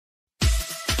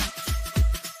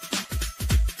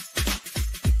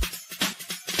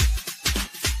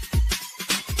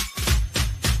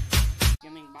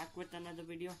with another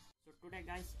video. So today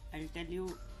guys, I'll tell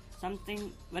you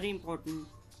something very important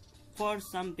for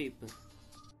some people.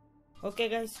 Okay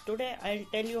guys, today I'll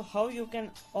tell you how you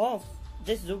can off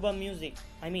this Zooba music.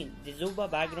 I mean the Zooba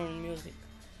background music.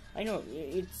 I know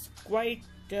it's quite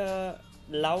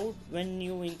loud when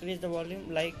you increase the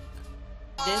volume like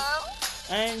this,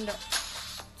 and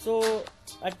so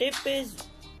a tip is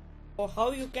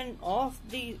how you can off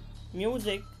the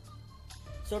music.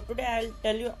 So today I'll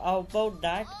tell you about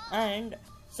that. And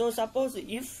so suppose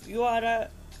if you are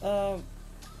a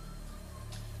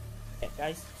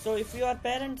guys, so if your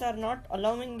parents are not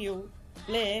allowing you to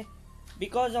play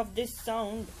because of this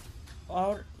sound,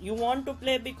 or you want to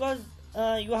play because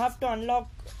you have to unlock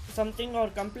something or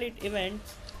complete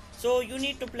events, so you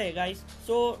need to play guys.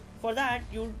 So for that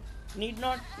you need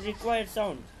not require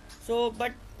sound. So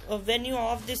but when you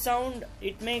off the sound,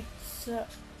 it makes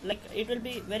like it will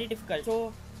be very difficult.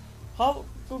 So how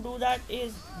to do that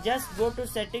is just go to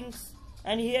settings,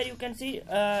 and here you can see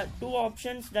two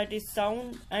options, that is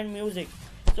sound and music.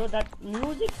 So that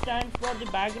music stands for the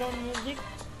background music.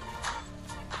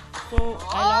 So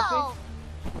I'll off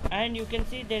it, and you can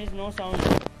see there is no sound.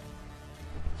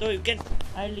 So you can,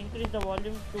 I'll increase the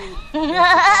volume to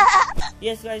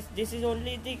yes guys, this is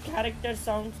only the character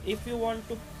sounds. If you want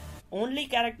to only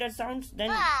character sounds,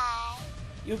 then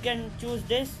you can choose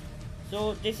this.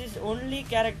 So this is only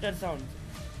character sounds.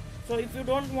 So if you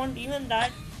don't want even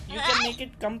that, you can make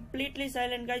it completely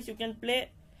silent guys. You can play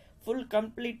full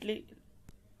completely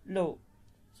low.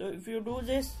 So if you do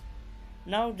this,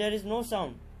 now there is no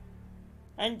sound,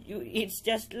 and it's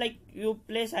just like you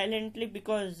play silently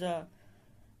because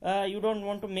you don't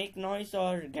want to make noise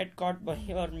or get caught by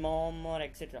your mom or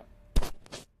etc.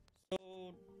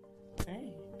 So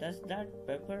hey, does that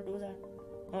pepper do that?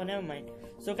 Oh, never mind.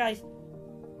 So guys,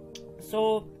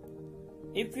 so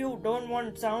if you don't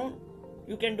want sound,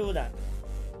 you can do that.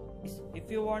 If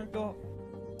you want to,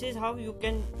 this is how you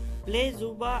can play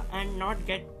Zooba and not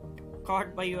get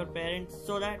caught by your parents.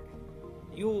 So that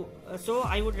you so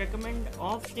I would recommend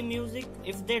off the music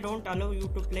if they don't allow you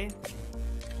to play.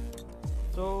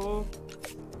 So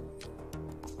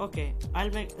okay,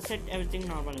 I'll set everything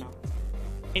normal now.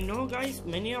 I know guys,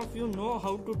 many of you know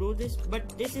how to do this,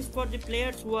 but this is for the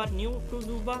players who are new to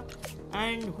Zooba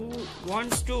and who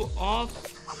wants to off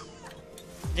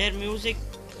their music.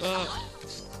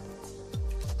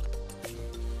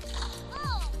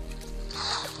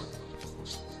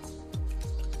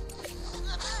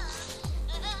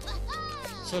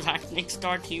 So that next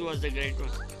thought, he was the great one.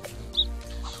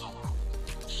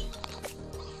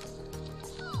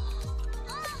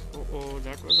 Oh,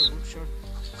 that was a good shot.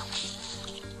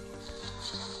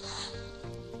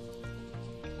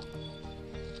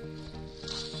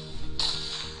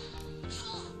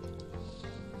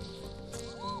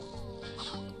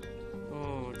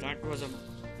 Oh, that was a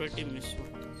pretty miss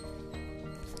one.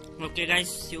 Okay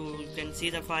guys, you can see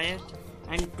the fire.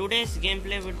 And today's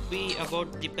gameplay would be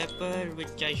about the Pepper,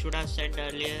 which I should have said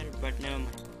earlier, but never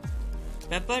mind.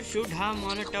 Pepper should have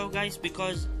Molotov guys,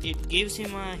 because it gives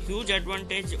him a huge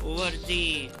advantage over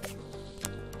the,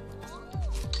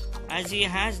 as he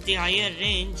has the higher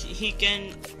range, he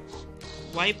can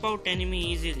wipe out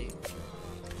enemy easily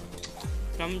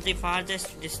from the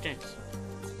farthest distance.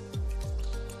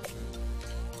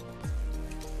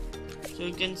 So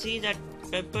you can see that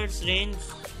Pepper's range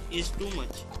is too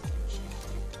much.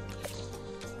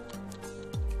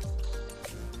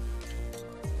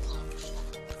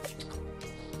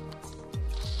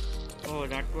 Oh,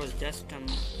 that was just a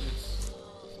miss.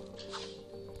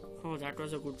 Oh, that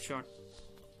was a good shot.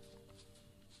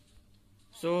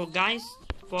 So guys,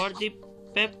 for the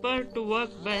Pepper to work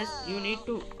best, you need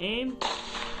to aim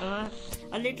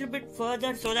a little bit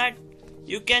further so that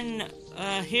you can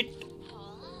hit,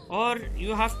 or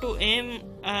you have to aim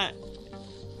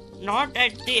not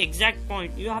at the exact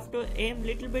point. You have to aim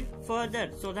little bit further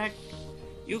so that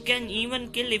you can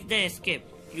even kill if they escape.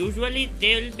 Usually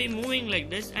they will be moving like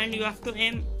this, and you have to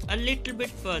aim a little bit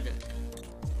further.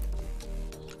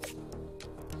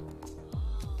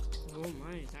 Oh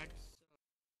my,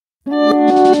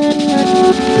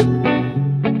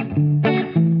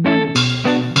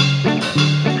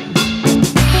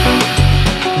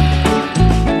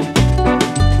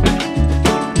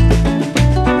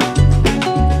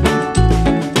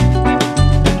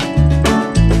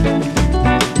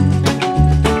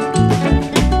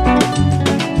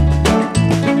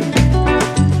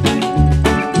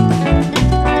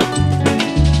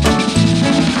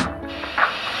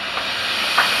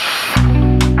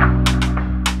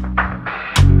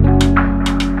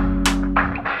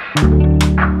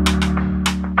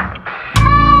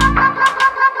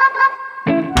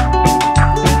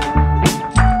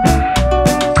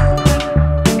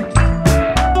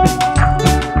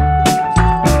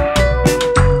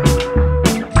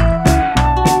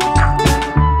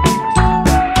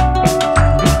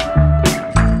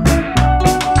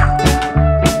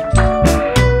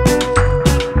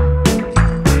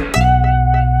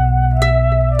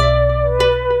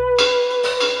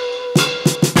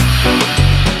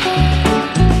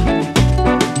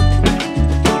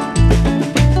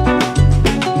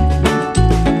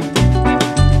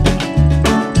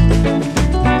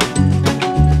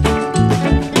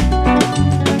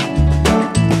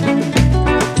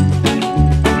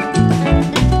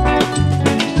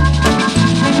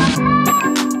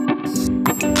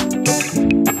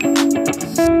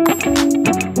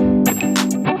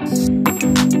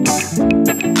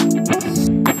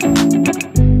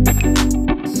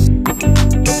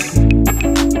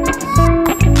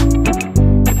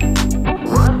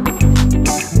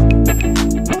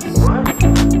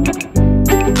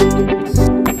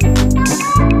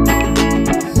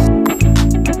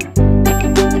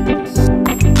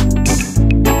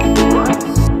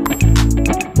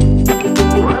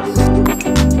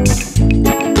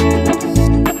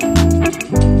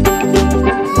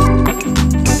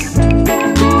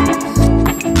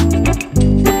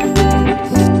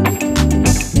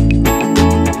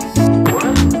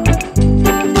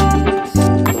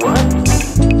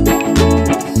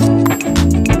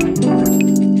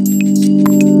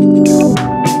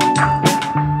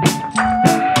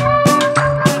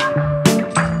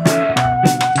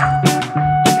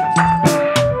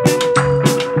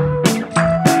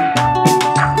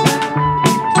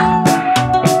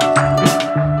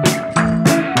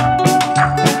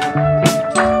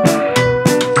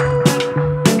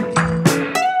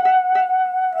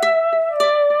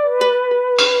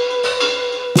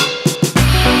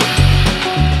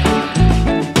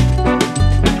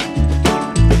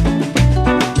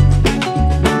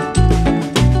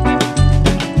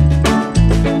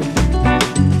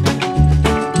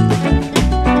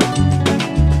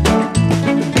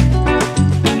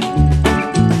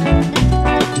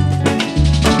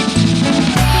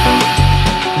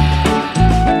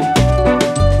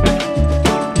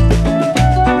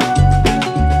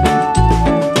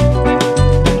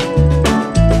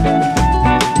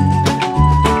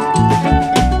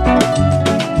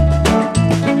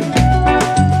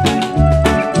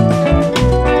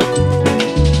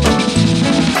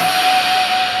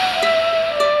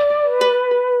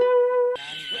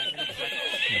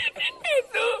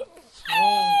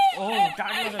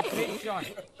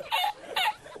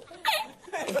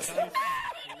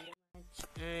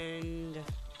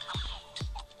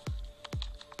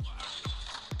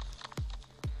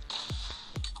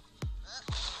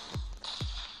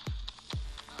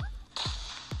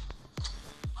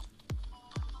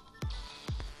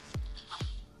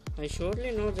 I surely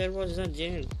know there was a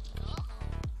jail.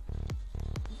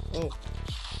 Oh.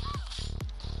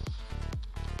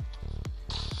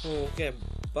 Oh, okay.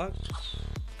 Buck.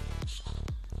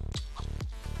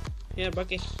 Here,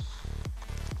 Bucky.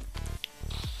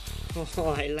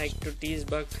 Oh, I like to tease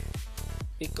Buck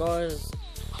because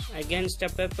against a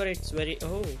pepper it's very...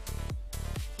 Oh,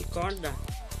 he caught that.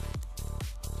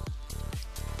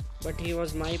 But he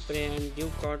was my prey and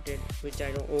you caught it, which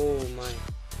I don't... Oh my.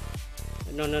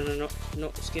 No,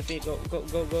 Skippy, go.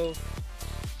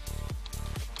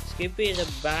 Skippy is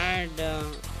a bad...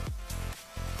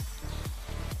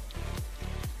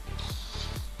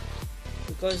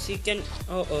 because he can...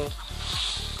 Oh.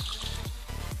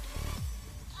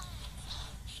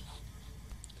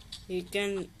 He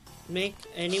can make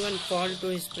anyone fall to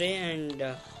his prey,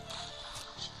 and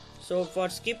so for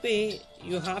Skippy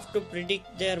you have to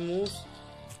predict their moves,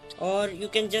 or you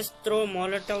can just throw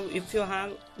Molotov if you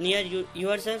have near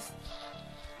yourself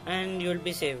and you'll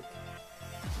be saved.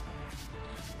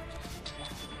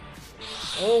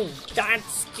 Oh, that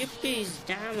Skippy is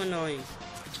damn annoying.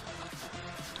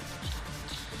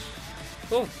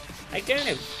 Oh, I killed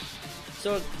him.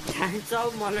 So that's how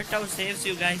Molotov saves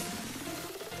you guys.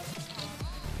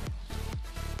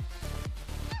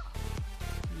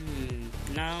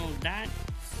 Now that's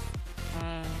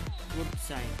a good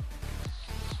sign.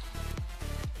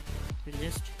 We'll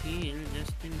just heal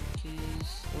just in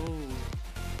case. Oh,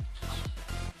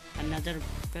 another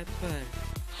pepper.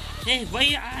 Hey,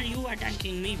 why are you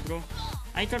attacking me, bro?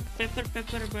 I thought pepper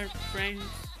were friends.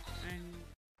 And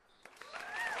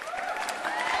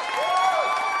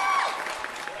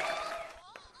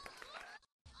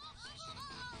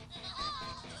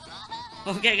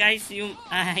okay, guys,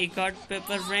 I got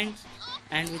pepper friends.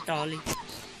 And with Ollie.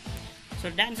 So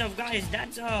dance off, guys,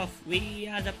 dance off. We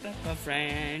are the pepper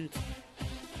friends.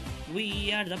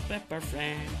 We are the pepper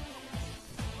friends.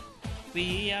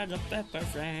 We are the pepper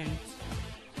friends.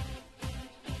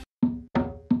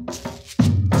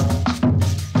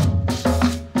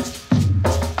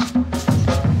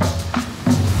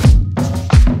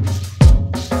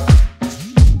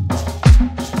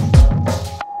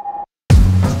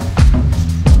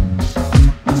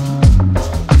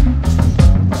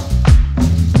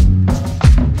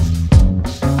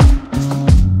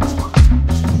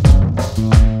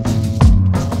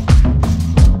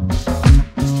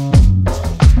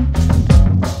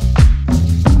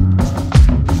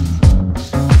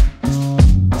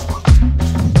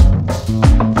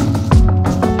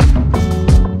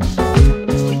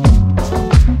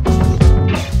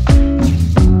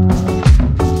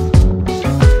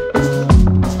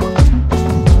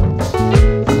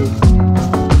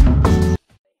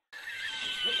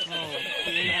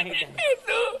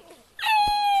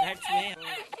 That's way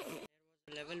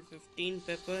level 15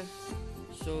 pepper.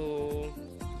 So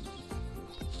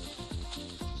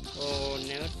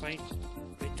never fight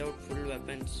without full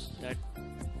weapons. That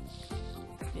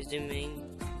is the main.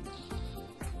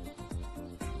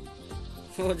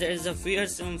 So there is a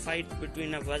fearsome fight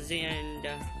between a Fuzzy and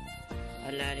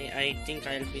a Larry. I think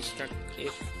I'll be stuck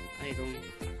if I don't.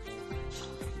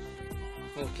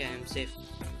 Okay, I'm safe.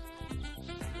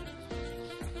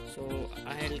 So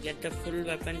I'll get the full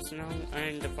weapons now,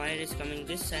 and the fire is coming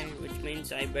this side, which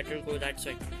means I better go that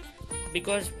side,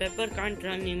 because Pepper can't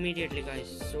run immediately,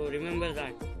 guys, so remember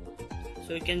that.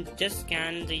 So you can just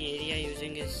scan the area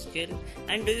using his skill.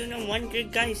 And do you know one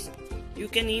trick, guys? You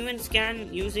can even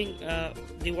scan using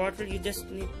the water. You just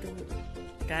need to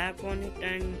tap on it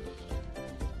and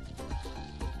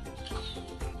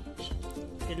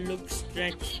it looks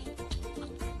stretched.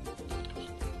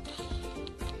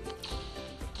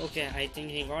 Okay, I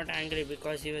think he got angry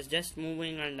because he was just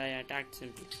moving and I attacked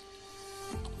simply.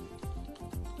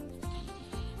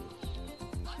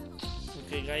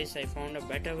 Okay guys, I found a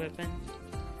better weapon,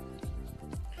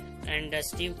 and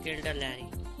Steve killed a Larry.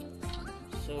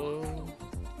 So,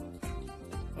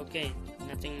 okay,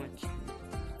 nothing much.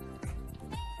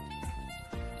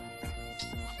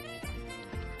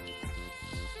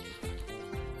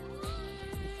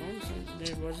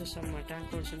 There was some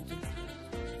attack or something.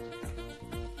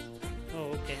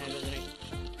 Oh, okay, I was right.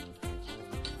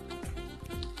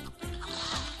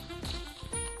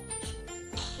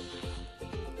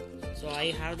 So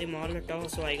I have the Molotov,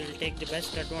 so I will take the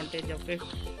best advantage of it.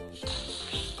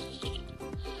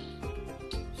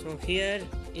 So here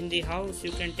in the house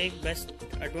you can take best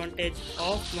advantage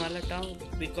of Molotov,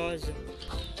 because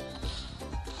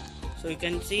so you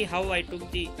can see how I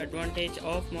took the advantage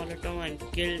of Molotov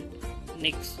and killed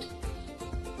Nix.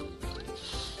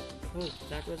 Oh,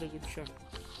 that was a good shot.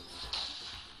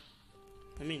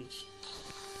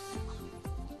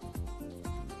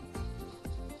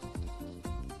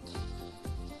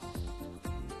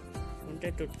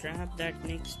 wanted to trap that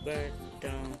Nyx, but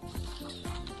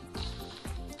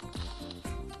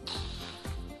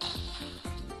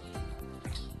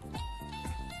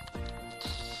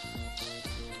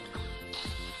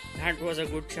that was a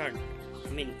good shot. I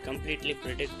mean, completely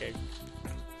predicted.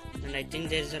 And I think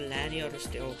there's a Larry or a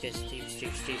Steve. Okay,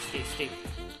 Steve.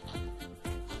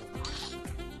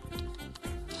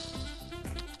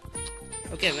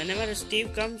 Okay, whenever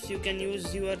Steve comes, you can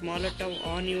use your Molotov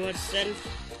on yourself,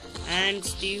 and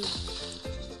Steve,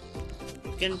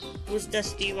 you can push the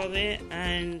Steve away,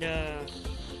 and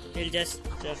he'll just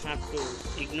have to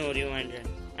ignore you and run.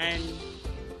 And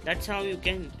that's how you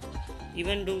can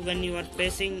even do when you are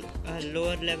facing a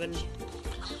lower level.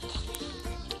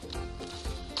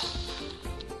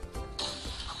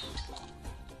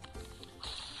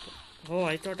 Oh,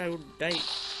 I thought I would die.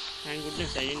 Thank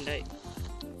goodness I didn't die.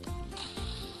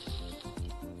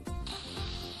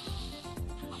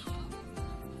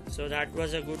 So that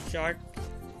was a good shot,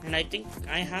 and I think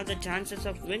I have the chances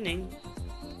of winning.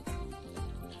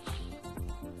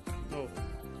 Oh.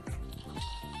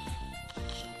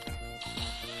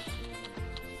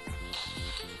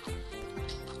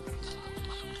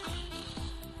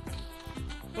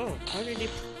 Oh, how did he...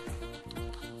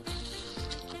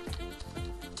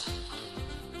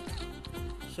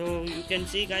 So you can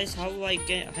see, guys, how I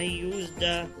use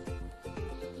the...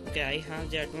 Okay, I have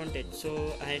the advantage,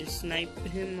 so I'll snipe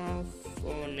him off.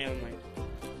 Oh, never mind.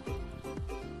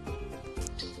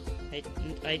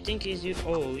 I think he's...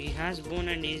 Oh, he has bone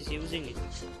and he's using it.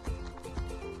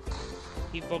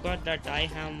 He forgot that I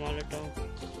have Molotov.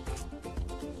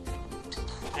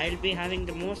 I'll be having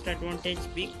the most advantage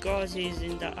because he's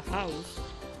in the house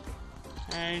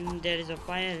and there is a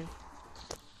fire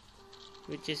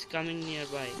which is coming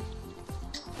nearby.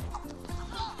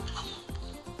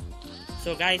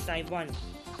 So guys, I won.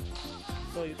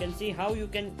 So you can see how you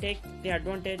can take the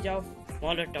advantage of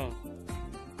Molotov.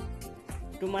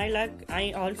 To my luck,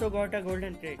 I also got a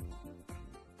golden crate.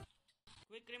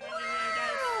 Quick reminder here,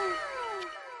 guys.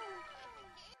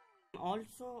 I'm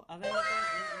also available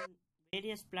in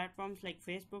various platforms like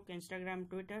Facebook, Instagram,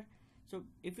 Twitter. So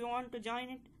if you want to join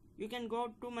it, you can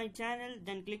go to my channel,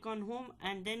 then click on home,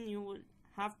 and then you will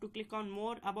have to click on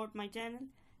more about my channel,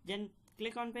 then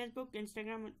click on Facebook,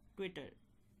 Instagram, and Twitter.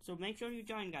 So make sure you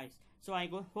join, guys. So I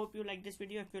hope you like this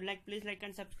video. If you like, please like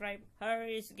and subscribe.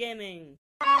 Harry's Gaming.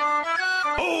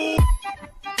 Oh!